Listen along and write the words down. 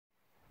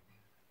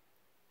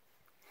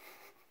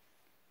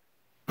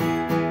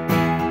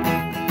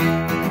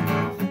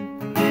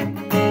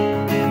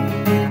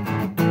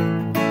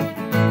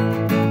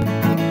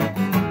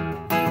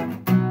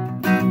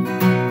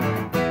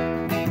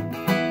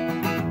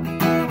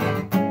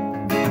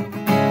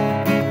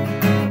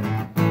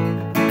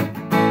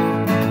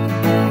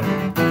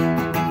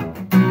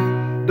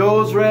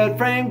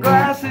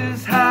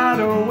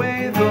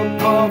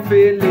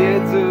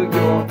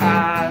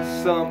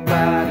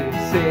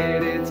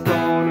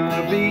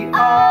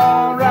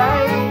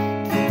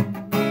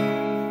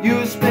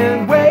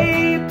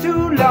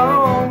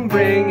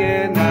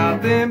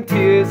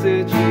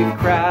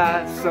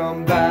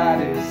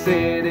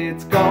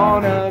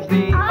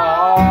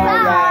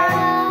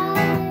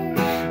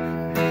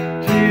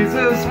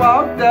just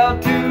walked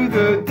out to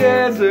the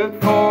desert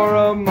for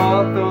a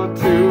month or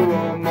two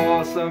or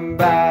more.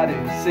 Somebody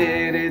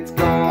said it's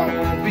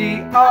gonna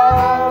be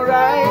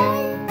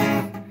alright.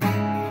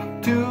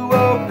 To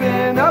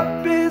open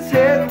up his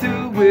head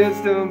to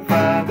wisdom,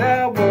 find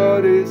out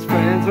what his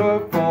friends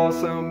were for.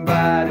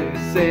 Somebody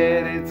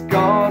said it's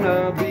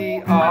gonna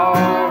be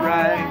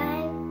alright.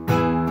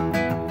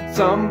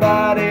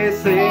 Somebody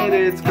said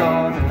it's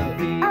gonna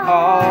be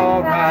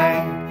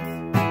alright.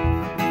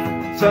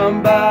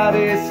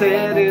 Somebody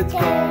said it's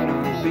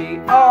gonna be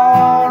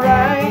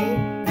alright.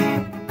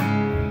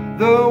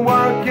 The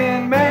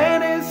working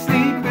man is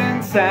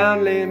sleeping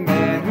soundly,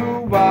 man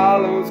who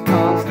wallows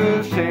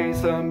constant shame.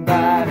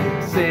 Somebody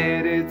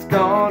said it's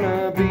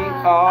gonna be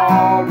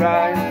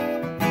alright.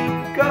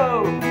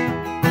 Go!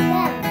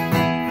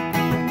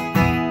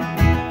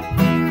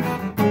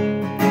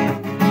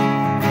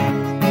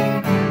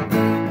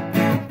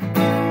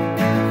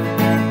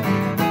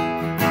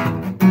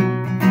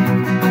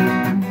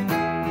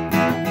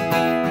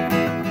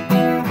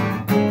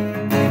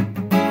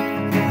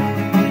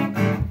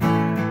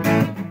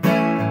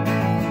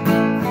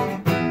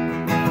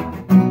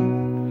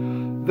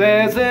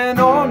 There's an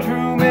orange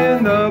room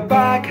in the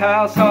back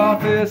house,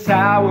 office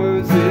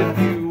hours if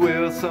you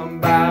will.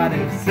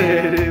 Somebody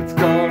said it's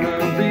gonna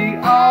be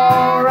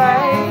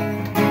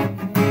alright.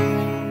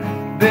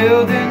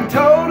 Building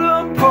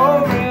totem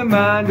pole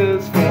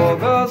reminders for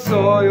the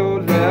soil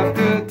left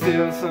to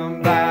till.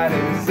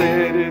 Somebody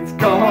said it's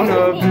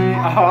gonna be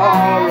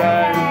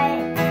alright.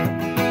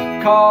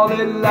 Call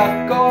it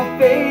luck or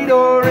fate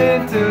or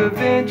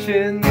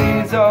intervention,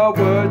 these are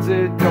words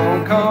that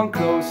don't come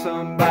close.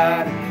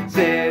 Somebody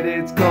said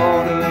it's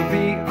gonna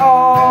be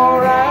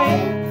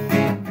alright.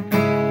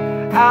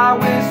 I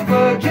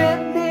whisper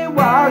gently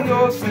while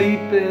you're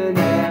sleeping,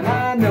 and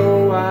I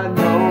know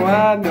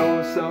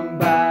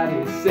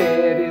somebody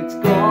said it's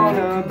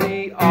gonna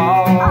be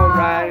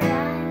alright.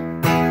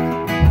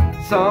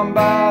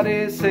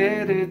 Somebody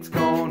said it's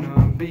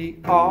gonna be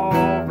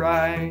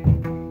alright.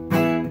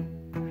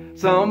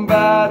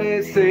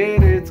 Somebody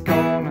said it's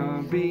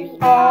gonna be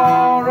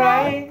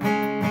alright.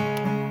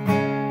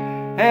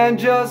 And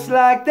just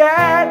like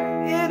that,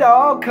 it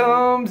all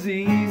comes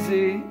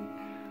easy.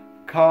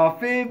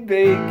 Coffee,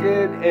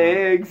 bacon,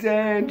 eggs,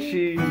 and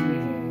cheese.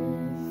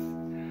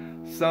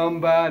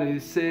 Somebody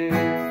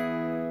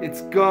said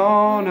it's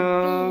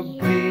gonna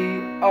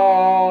be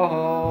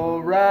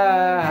alright.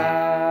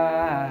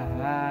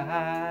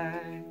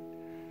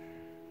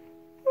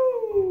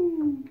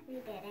 We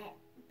did it,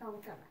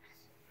 both of us.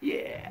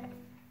 Yeah.